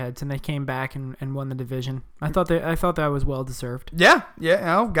over their heads, and they came back and won the division. I thought that was well deserved. Yeah.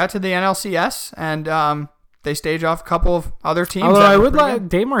 Got to the NLCS, and they staged off a couple of other teams. Although I would like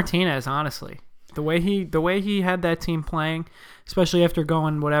Dave Martinez, honestly, the way he had that team playing, especially after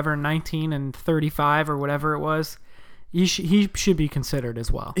going 19-35 or whatever it was. He should be considered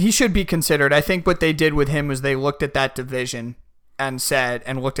as well. He should be considered. I think what they did with him was they looked at that division and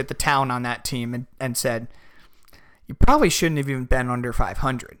looked at the talent on that team and said, you probably shouldn't have even been under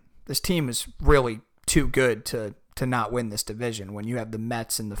 500. This team is really too good to not win this division when you have the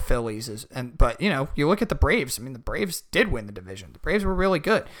Mets and the Phillies. But you look at the Braves. I mean, the Braves did win the division. The Braves were really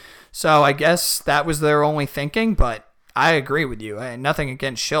good. So I guess that was their only thinking, but I agree with you. Nothing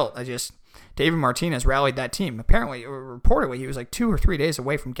against Schilt. David Martinez rallied that team. Apparently, reportedly, he was like 2 or 3 days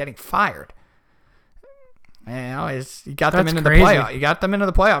away from getting fired. He got them into the playoffs. He got them into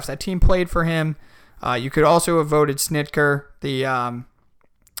the playoffs. That team played for him. You could also have voted Snitker, the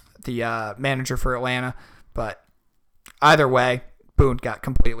manager for Atlanta, but either way, Boone got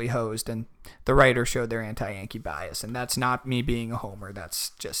completely hosed, and the writers showed their anti-Yankee bias, and that's not me being a homer.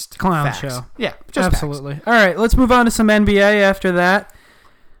 That's just clown facts. Show. Yeah, just absolutely. Facts. All right, let's move on to some NBA after that.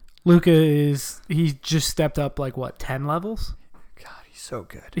 Luka he just stepped up 10 levels? God, he's so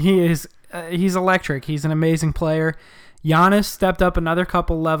good. He's electric. He's an amazing player. Giannis stepped up another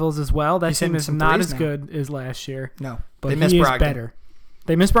couple levels as well. That team is not as good as last year. No, but he is better.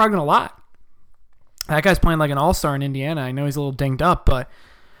 They miss Brogdon a lot. That guy's playing like an all-star in Indiana. I know he's a little dinged up, but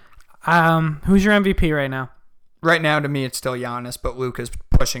who's your MVP right now? Right now, to me, it's still Giannis, but Luka's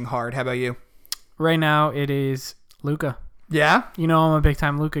pushing hard. How about you? Right now, it is Luka. Yeah? I'm a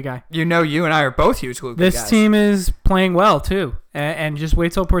big-time Luka guy. You and I are both huge Luka guys. This team is playing well, too. And just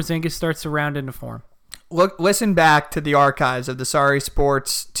wait till Porzingis starts to round into form. Listen back to the archives of the Sorry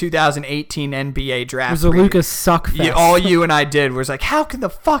Sports 2018 NBA draft. It was a Luka suck fest. All you and I did was how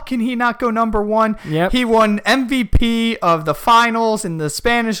can he not go number one? Yep. He won MVP of the finals in the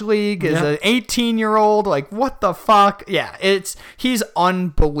Spanish league as an 18-year-old. What the fuck? Yeah, he's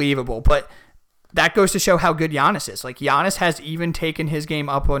unbelievable. But that goes to show how good Giannis is. Giannis has even taken his game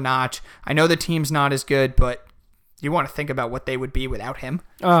up a notch. I know the team's not as good, but you want to think about what they would be without him.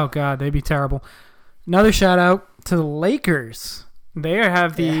 Oh, God, they'd be terrible. Another shout out to the Lakers. They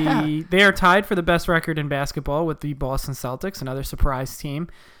are tied for the best record in basketball with the Boston Celtics, another surprise team.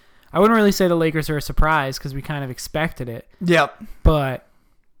 I wouldn't really say the Lakers are a surprise because we kind of expected it. Yep. But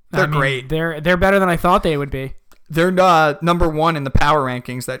they're great. They're better than I thought they would be. They're number one in the power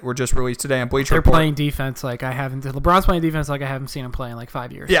rankings that were just released today on Bleacher Report. They're playing defense like I haven't. LeBron's playing defense like I haven't seen him play in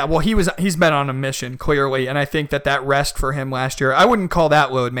 5 years. Yeah, well, he's been on a mission clearly, and I think that rest for him last year, I wouldn't call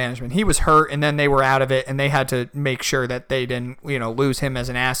that load management. He was hurt, and then they were out of it, and they had to make sure that they didn't lose him as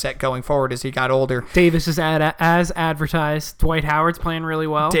an asset going forward as he got older. Davis is as advertised. Dwight Howard's playing really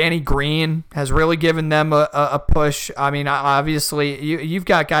well. Danny Green has really given them a push. I mean, obviously, you've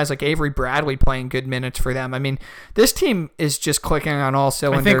got guys like Avery Bradley playing good minutes for them. I mean, this team is just clicking on all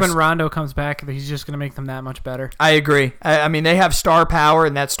cylinders. I think when Rondo comes back, he's just going to make them that much better. I agree. I mean, they have star power,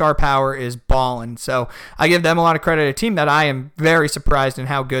 and that star power is balling. So I give them a lot of credit. A team that I am very surprised in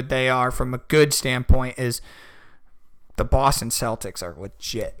how good they are from a good standpoint is the Boston Celtics are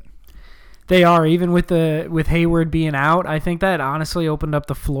legit. They are, even with Hayward being out. I think that honestly opened up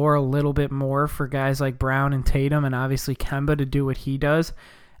the floor a little bit more for guys like Brown and Tatum, and obviously Kemba to do what he does.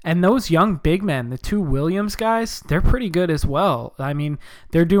 And those young big men, the two Williams guys, they're pretty good as well. I mean,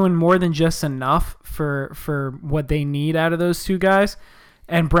 they're doing more than just enough for what they need out of those two guys.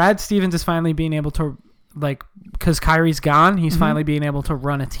 And Brad Stevens is finally being able to, because Kyrie's gone, he's finally being able to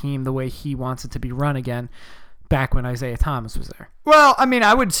run a team the way he wants it to be run again, back when Isaiah Thomas was there. Well, I mean,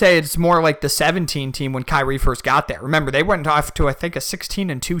 I would say it's more like the 17 team when Kyrie first got there. Remember, they went off to, I think, a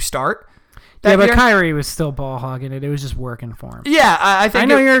 16-2 start. Yeah, but Kyrie was still ball hogging it. It was just working for him. Yeah, I think. I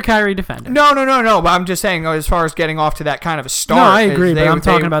know you're a Kyrie defender. No. But I'm just saying, as far as getting off to that kind of a start. No, I agree, but I'm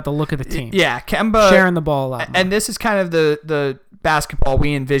talking about the look of the team. Yeah, Kemba sharing the ball a lot more. And this is kind of the basketball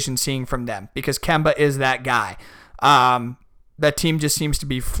we envision seeing from them because Kemba is that guy. That team just seems to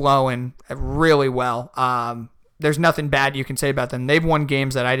be flowing really well. There's nothing bad you can say about them. They've won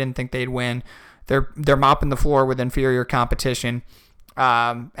games that I didn't think they'd win. They're mopping the floor with inferior competition,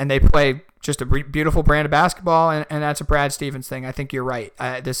 and they play just a beautiful brand of basketball, and that's a Brad Stevens thing. I think you're right.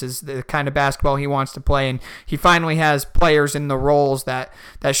 This is the kind of basketball he wants to play, and he finally has players in the roles that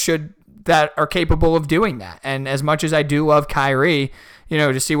are capable of doing that. And as much as I do love Kyrie,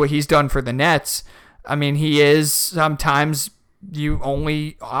 to see what he's done for the Nets, I mean, he is sometimes you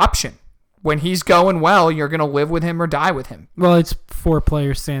only option. When he's going well, you're going to live with him or die with him. Well, it's 4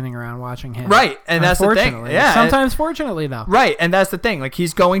 players standing around watching him. Right, and that's the thing. Yeah, sometimes fortunately, though. Right, and that's the thing. Like,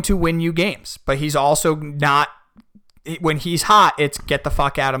 he's going to win you games, but he's also not – when he's hot, it's get the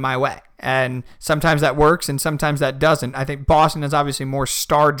fuck out of my way. And sometimes that works and sometimes that doesn't. I think Boston is obviously more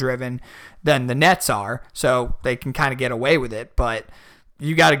star-driven than the Nets are, so they can kind of get away with it, but –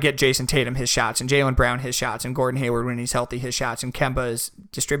 you got to get Jason Tatum his shots and Jaylen Brown his shots and Gordon Hayward when he's healthy his shots, and Kemba is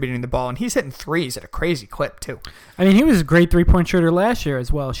distributing the ball, and he's hitting threes at a crazy clip too. I mean, he was a great three-point shooter last year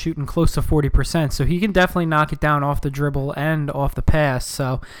as well, shooting close to 40%, so he can definitely knock it down off the dribble and off the pass.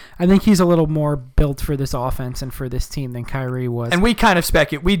 So I think he's a little more built for this offense and for this team than Kyrie was. And we kind of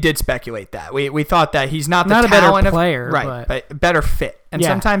did speculate that. We thought that he's not a talent better player, but a better fit. And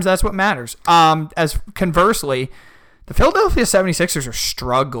sometimes that's what matters. As conversely, the Philadelphia 76ers are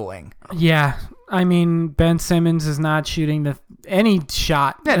struggling. Yeah. I mean, Ben Simmons is not shooting any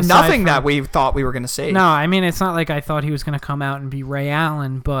shot. Yeah, nothing that we thought we were going to see. No, I mean, it's not like I thought he was going to come out and be Ray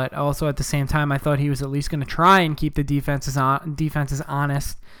Allen, but also at the same time, I thought he was at least going to try and keep the defenses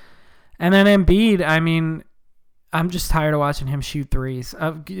honest. And then Embiid, I mean, I'm just tired of watching him shoot threes.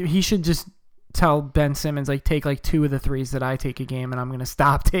 He should just tell Ben Simmons, take 2 of the threes that I take a game, and I'm going to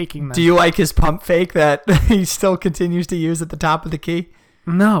stop taking them. Do you like his pump fake that he still continues to use at the top of the key?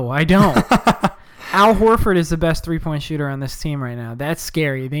 No, I don't. Al Horford is the best three-point shooter on this team right now. That's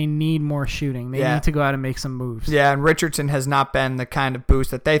scary. They need more shooting. They need to go out and make some moves. Yeah, and Richardson has not been the kind of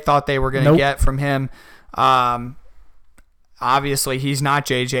boost that they thought they were going to get from him. Obviously, he's not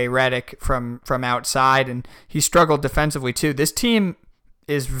J.J. Redick from outside, and he struggled defensively too. This team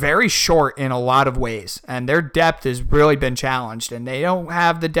is very short in a lot of ways, and their depth has really been challenged, and they don't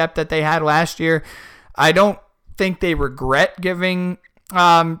have the depth that they had last year. I don't think they regret giving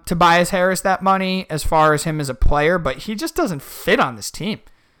Tobias Harris that money as far as him as a player, but he just doesn't fit on this team.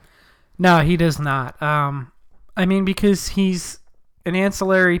 No, he does not. I mean, because he's an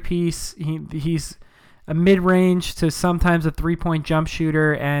ancillary piece. He's a mid-range to sometimes a three-point jump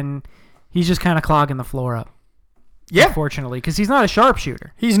shooter, and he's just kind of clogging the floor up. Yeah, unfortunately, because he's not a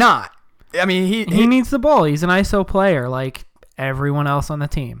sharpshooter. He's not. I mean, he needs the ball. He's an ISO player like everyone else on the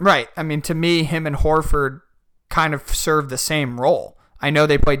team. Right. I mean, to me, him and Horford kind of serve the same role. I know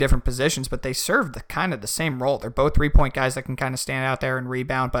they play different positions, but they serve the same role. They're both 3-point guys that can kind of stand out there and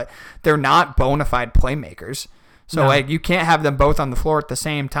rebound, but they're not bona fide playmakers. So you can't have them both on the floor at the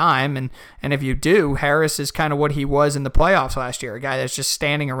same time. And if you do, Harris is kind of what he was in the playoffs last year, a guy that's just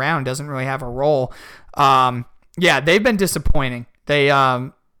standing around, doesn't really have a role. Yeah, they've been disappointing.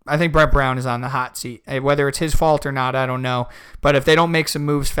 I think Brett Brown is on the hot seat. Whether it's his fault or not, I don't know. But if they don't make some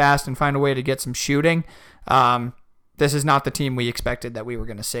moves fast and find a way to get some shooting, this is not the team we expected that we were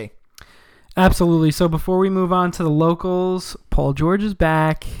going to see. Absolutely. So before we move on to the locals, Paul George is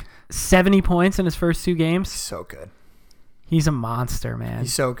back. 70 points in his first 2 games. So good. He's a monster, man.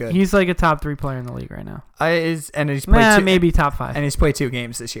 He's so good. He's like a top 3 player in the league right now. He's played maybe top 5. And he's played 2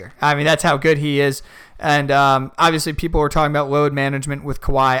 games this year. I mean, that's how good he is. And obviously, people were talking about load management with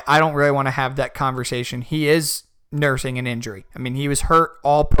Kawhi. I don't really want to have that conversation. He is nursing an injury. I mean, he was hurt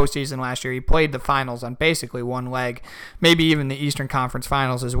all postseason last year. He played the finals on basically one leg, maybe even the Eastern Conference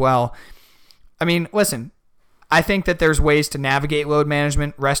Finals as well. I mean, listen, I think that there's ways to navigate load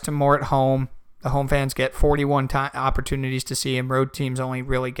management, rest him more at home. The home fans get 41 opportunities to see him. Road teams only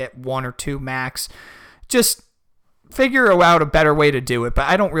really get 1 or 2 max. Just figure out a better way to do it, but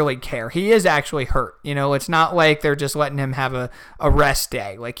I don't really care. He is actually hurt. It's not like they're just letting him have a rest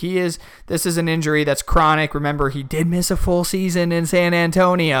day. This is an injury that's chronic. Remember, he did miss a full season in San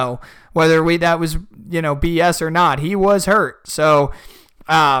Antonio, whether that was, BS or not. He was hurt. So,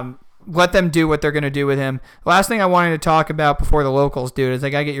 let them do what they're going to do with him. Last thing I wanted to talk about before the locals, dude, is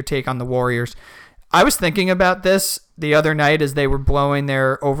I got to get your take on the Warriors. I was thinking about this the other night as they were blowing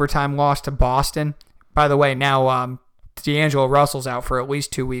their overtime loss to Boston. By the way, now D'Angelo Russell's out for at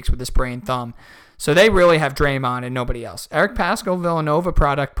least 2 weeks with a sprained thumb. So they really have Draymond and nobody else. Eric Paschall, Villanova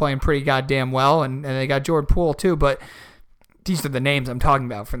product, playing pretty goddamn well, and they got Jordan Poole too, but these are the names I'm talking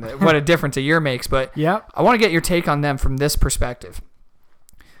about from what a difference a year makes. But yep. I want to get your take on them from this perspective.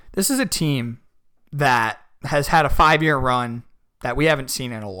 This is a team that has had a 5-year run that we haven't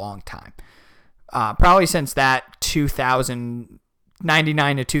seen in a long time. Probably since that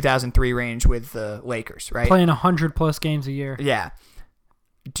 99 to 2003 range with the Lakers, right? Playing 100-plus games a year. Yeah.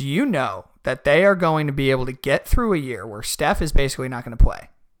 do you know that they are going to be able to get through a year where Steph is basically not going to play?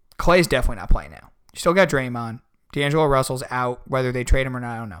 Clay's definitely not playing now. You still got Draymond. D'Angelo Russell's out. Whether they trade him or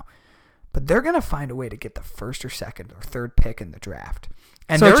not, I don't know. But they're going to find a way to get the first or second or third pick in the draft.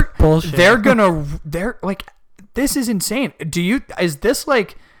 And Such bullshit. they're like, this is insane. This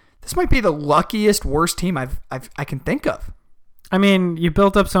might be the luckiest, worst team I can think of. I mean, you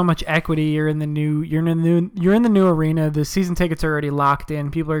built up so much equity. You're in the new arena. The season tickets are already locked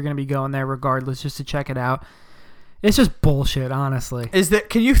in. People are going to be going there regardless just to check it out. It's just bullshit, honestly.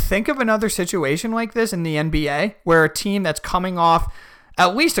 Can you think of another situation like this in the NBA where a team that's coming off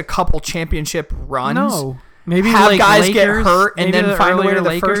at least a couple championship runs, no, maybe have like guys Lakers, get hurt and then find a way to the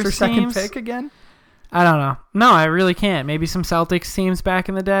Lakers first or second teams? pick again? I don't know. No, I really can't. Maybe some Celtics teams back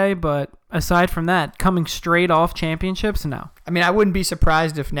in the day, but aside from that, coming straight off championships, no. I mean, I wouldn't be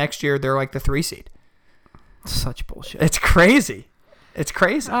surprised if next year they're like the 3 seed. Such bullshit. It's crazy. It's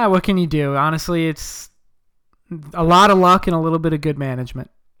crazy. What can you do? Honestly, it's a lot of luck and a little bit of good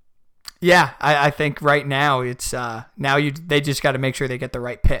management. Yeah, I think right now it's they just got to make sure they get the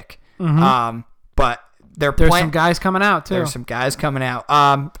right pick. Mm-hmm. But there's some guys coming out too. There's some guys coming out.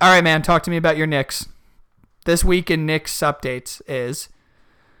 All right, man. Talk to me about your Knicks. This week in Knicks updates is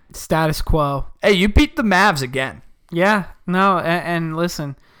status quo. Hey, you beat the Mavs again. Yeah. No, and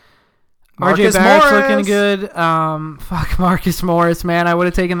listen, Marcus RJ Barrett's Morris. looking good. Fuck Marcus Morris, man. I would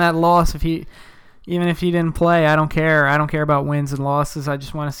have taken that loss even if he didn't play. I don't care. I don't care about wins and losses. I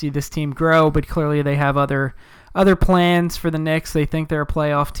just want to see this team grow. But clearly, they have other plans for the Knicks. They think they're a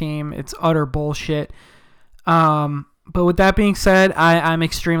playoff team. It's utter bullshit. But with that being said, I'm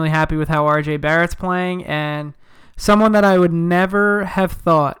extremely happy with how RJ Barrett's playing, and someone that I would never have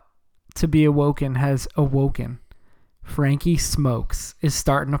thought to be awoken has awoken. Frankie Smokes is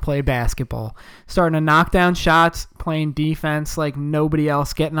starting to play basketball, starting to knock down shots, playing defense like nobody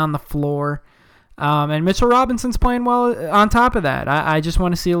else, getting on the floor. And Mitchell Robinson's playing well on top of that. I just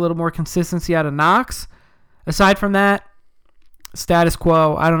want to see a little more consistency out of Knox. Aside from that, status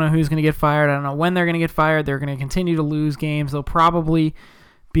quo. I don't know who's going to get fired. I don't know when they're going to get fired. They're going to continue to lose games. They'll probably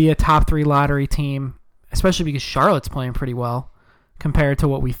be a top 3 lottery team, especially because Charlotte's playing pretty well compared to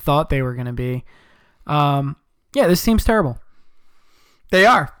what we thought they were going to be. Yeah, this team's terrible. They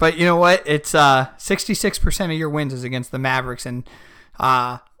are, but you know what? It's 66% of your wins is against the Mavericks and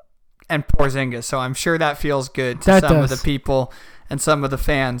Porzingis, so I'm sure that feels good to some of the people and some of the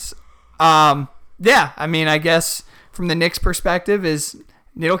fans. Yeah, I mean, I guess from the Knicks' perspective is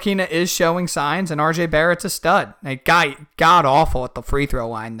Ntilikina is showing signs, and RJ Barrett's a stud. Like, god awful at the free throw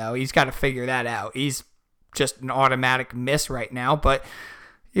line, though. He's got to figure that out. He's just an automatic miss right now, but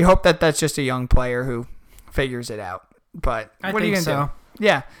you hope that that's just a young player who figures it out. But what are you going to do?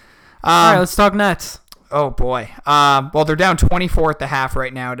 Yeah. All right, let's talk Nets. Oh, boy. Well, they're down 24 at the half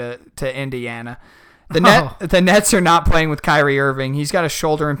right now to Indiana. The Nets are not playing with Kyrie Irving. He's got a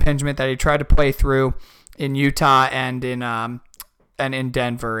shoulder impingement that he tried to play through in Utah and in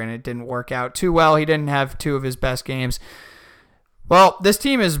Denver, and it didn't work out too well. He didn't have 2 of his best games. Well, this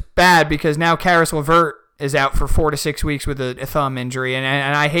team is bad because now Karis LeVert is out for 4 to 6 weeks with a thumb injury,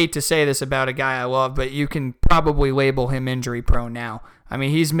 and I hate to say this about a guy I love, but you can probably label him injury prone now. I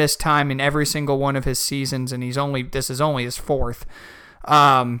mean, he's missed time in every single one of his seasons, and this is only his 4th.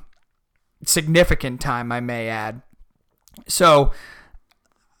 Significant time, I may add. So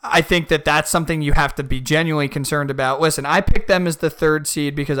I think that that's something you have to be genuinely concerned about. Listen, I picked them as the 3rd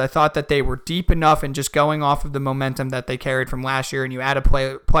seed because I thought that they were deep enough and just going off of the momentum that they carried from last year, and you add a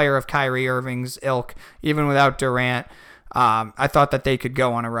player of Kyrie Irving's ilk, even without Durant, I thought that they could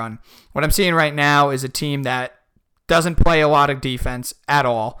go on a run. What I'm seeing right now is a team that doesn't play a lot of defense at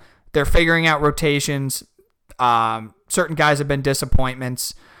all. They're figuring out rotations. Certain guys have been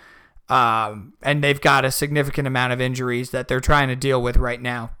disappointments. And they've got a significant amount of injuries that they're trying to deal with right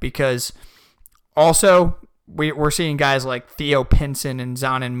now, because also we're seeing guys like Theo Pinson and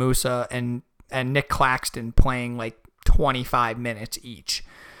Zanin Musa and Nick Claxton playing like 25 minutes each.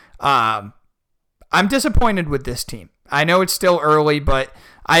 I'm disappointed with this team. I know it's still early, but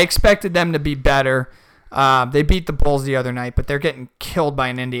I expected them to be better. They beat the Bulls the other night, but they're getting killed by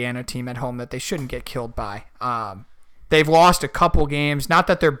an Indiana team at home that they shouldn't get killed by. They've lost a couple games. Not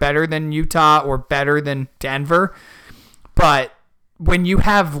that they're better than Utah or better than Denver, but when you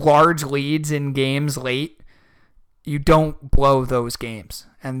have large leads in games late, you don't blow those games,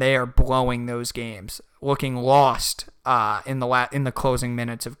 and they are blowing those games, looking lost in the closing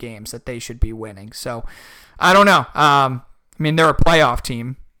minutes of games that they should be winning. So I don't know. I mean, they're a playoff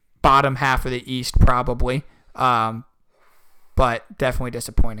team, bottom half of the East probably, but definitely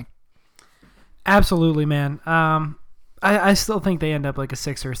disappointing. Absolutely, man. I still think they end up like a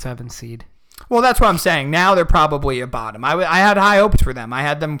 6 or a 7 seed. Well, that's what I'm saying. Now they're probably a bottom. I had high hopes for them. I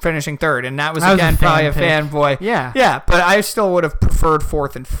had them finishing third, and that was again probably a fanboy. Yeah, but I still would have preferred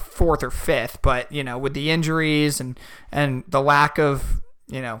fourth or fifth. But with the injuries and the lack of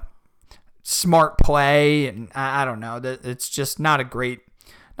smart play, and I don't know, that it's just not a great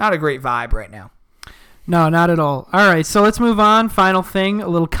vibe right now. No, not at all. All right, so let's move on. Final thing, a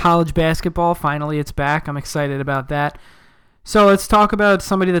little college basketball. Finally, it's back. I'm excited about that. So let's talk about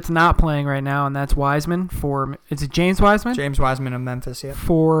somebody that's not playing right now, and that's Wiseman is it James Wiseman? James Wiseman of Memphis, yeah.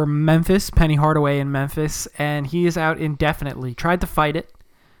 For Memphis, Penny Hardaway in Memphis, and he is out indefinitely. Tried to fight it.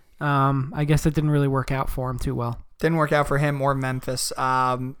 I guess it didn't really work out for him too well. Didn't work out for him or Memphis.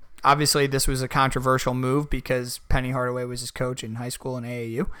 Obviously, this was a controversial move because Penny Hardaway was his coach in high school and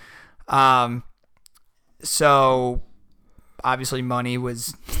AAU. So obviously money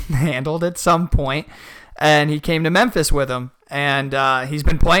was handled at some point, and he came to Memphis with him, and he's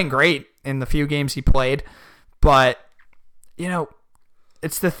been playing great in the few games he played. But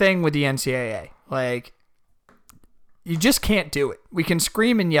it's the thing with the NCAA, like, you just can't do it. We can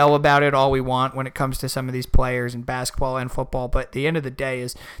scream and yell about it all we want when it comes to some of these players in basketball and football, but at the end of the day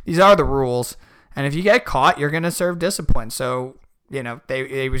these are the rules, and if you get caught, you're going to serve discipline. So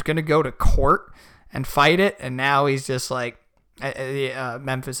they was going to go to court and fight it, and now he's just like,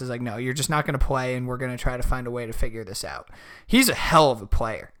 Memphis is like, no, you're just not going to play, and we're going to try to find a way to figure this out. He's a hell of a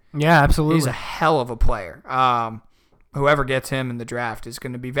player. Yeah, absolutely. He's a hell of a player. Whoever gets him in the draft is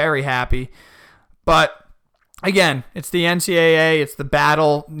going to be very happy. But again, it's the NCAA. It's the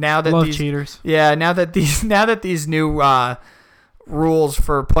battle now that Love cheaters. Yeah, now that these new rules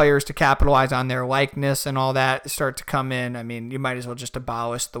for players to capitalize on their likeness and all that start to come in. I mean, you might as well just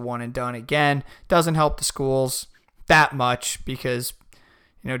abolish the one and done again. Doesn't help the schools that much because,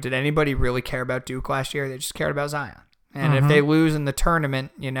 did anybody really care about Duke last year? They just cared about Zion. And if they lose in the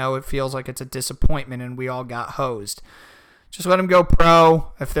tournament, it feels like it's a disappointment and we all got hosed. Just let them go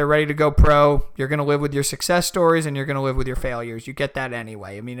pro. If they're ready to go pro, you're going to live with your success stories and you're going to live with your failures. You get that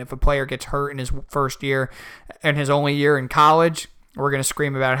anyway. I mean, if a player gets hurt in his first year and his only year in college, we're going to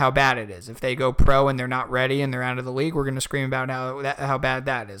scream about how bad it is. If they go pro and they're not ready and they're out of the league, we're going to scream about how bad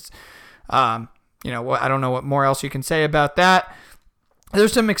that is. I don't know what more else you can say about that.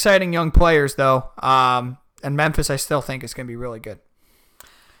 There's some exciting young players, though. And Memphis, I still think is going to be really good.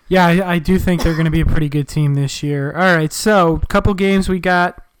 Yeah, I do think they're going to be a pretty good team this year. All right, so a couple games we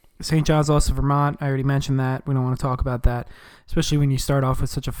got. St. John's lost to Vermont. I already mentioned that. We don't want to talk about that, especially when you start off with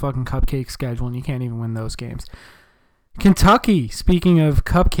such a fucking cupcake schedule and you can't even win those games. Kentucky, speaking of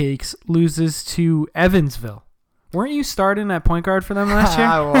cupcakes, loses to Evansville. Weren't you starting at point guard for them last year?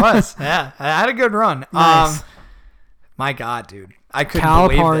 I was. Yeah, I had a good run. Nice. My God, dude. I couldn't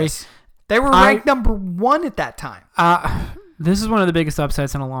believe this. They were ranked number 1 at that time. This is one of the biggest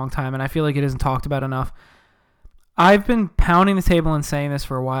upsets in a long time, and I feel like it isn't talked about enough. I've been pounding the table and saying this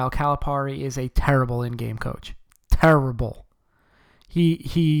for a while. Calipari is a terrible in-game coach. Terrible.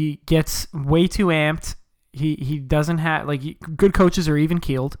 He gets way too amped. He doesn't have, good coaches are even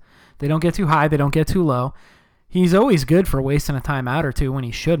keeled. They don't get too high. They don't get too low. He's always good for wasting a timeout or two when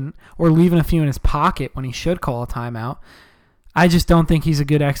he shouldn't, or leaving a few in his pocket when he should call a timeout. I just don't think he's a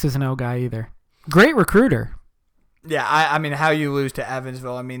good X's and O guy either. Great recruiter. Yeah, I mean, how you lose to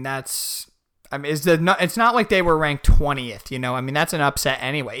Evansville, it's not like they were ranked 20th, I mean, that's an upset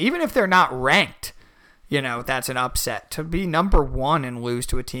anyway. Even if they're not ranked, that's an upset. To be number 1 and lose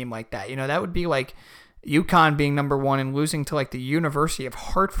to a team like that, that would be like UConn being number 1 and losing to the University of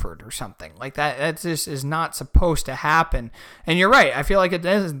Hartford or something like that. That just is not supposed to happen. And you're right. I feel like it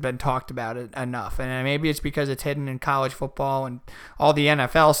hasn't been talked about enough. And maybe it's because it's hidden in college football and all the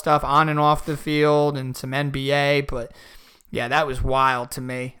NFL stuff on and off the field and some NBA. But yeah, that was wild to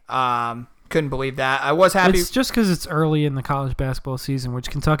me. Couldn't believe that. I was happy. It's just because it's early in the college basketball season, which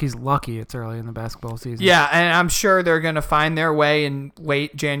Kentucky's lucky it's early in the basketball season. Yeah, and I'm sure they're going to find their way in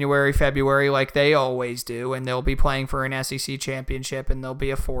late January, February like they always do, and they'll be playing for an SEC championship, and they'll be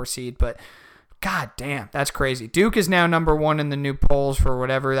a 4 seed, but god damn, that's crazy. Duke is now number 1 in the new polls for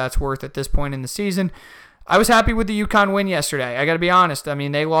whatever that's worth at this point in the season. I was happy with the UConn win yesterday. I got to be honest. I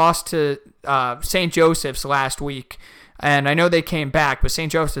mean, they lost to St. Joseph's last week. And I know they came back, but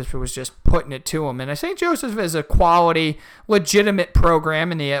St. Joseph's was just putting it to them. And St. Joseph's is a quality, legitimate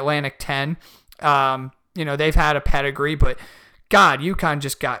program in the Atlantic 10. They've had a pedigree, but God, UConn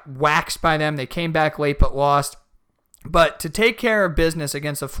just got waxed by them. They came back late but lost. But to take care of business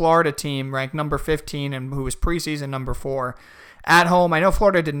against a Florida team ranked number 15 and who was preseason number 4, at home. I know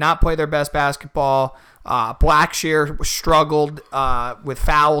Florida did not play their best basketball. Blackshear struggled with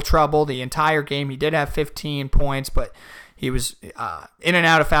foul trouble the entire game. He did have 15 points, but he was in and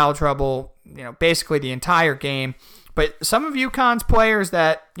out of foul trouble, basically the entire game. But some of UConn's players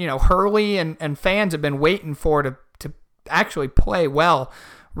that, Hurley and fans have been waiting for to actually play well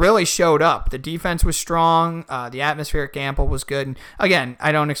really showed up. The defense was strong. The atmosphere at Gamble was good. And again,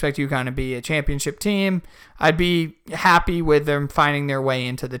 I don't expect UConn to be a championship team. I'd be happy with them finding their way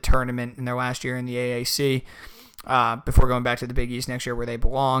into the tournament in their last year in the AAC before going back to the Big East next year where they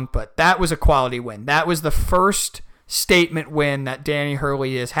belong. But that was a quality win. That was the first statement win that Danny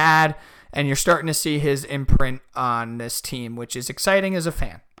Hurley has had, and you're starting to see his imprint on this team, which is exciting as a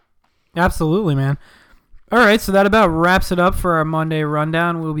fan. Absolutely, man. All right, so that about wraps it up for our Monday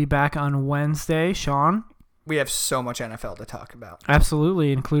rundown. We'll be back on Wednesday. Sean? We have so much NFL to talk about.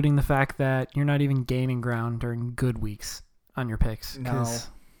 Absolutely, including the fact that you're not even gaining ground during good weeks on your picks. No.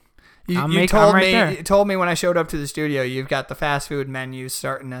 You told me when I showed up to the studio, you've got the fast food menus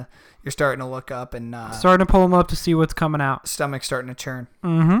you're starting to look up and starting to pull them up to see what's coming out. Stomach's starting to churn.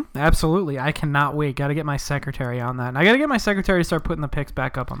 Mm-hmm. Absolutely. I cannot wait. Got to get my secretary on that. And I got to get my secretary to start putting the picks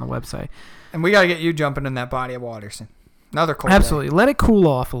back up on the website. And we got to get you jumping in that body of water soon. Another cold Absolutely. day. Let it cool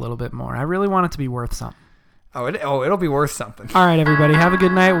off a little bit more. I really want it to be worth something. It'll be worth something. All right, everybody. Have a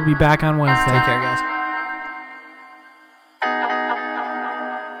good night. We'll be back on Wednesday. Take care, guys.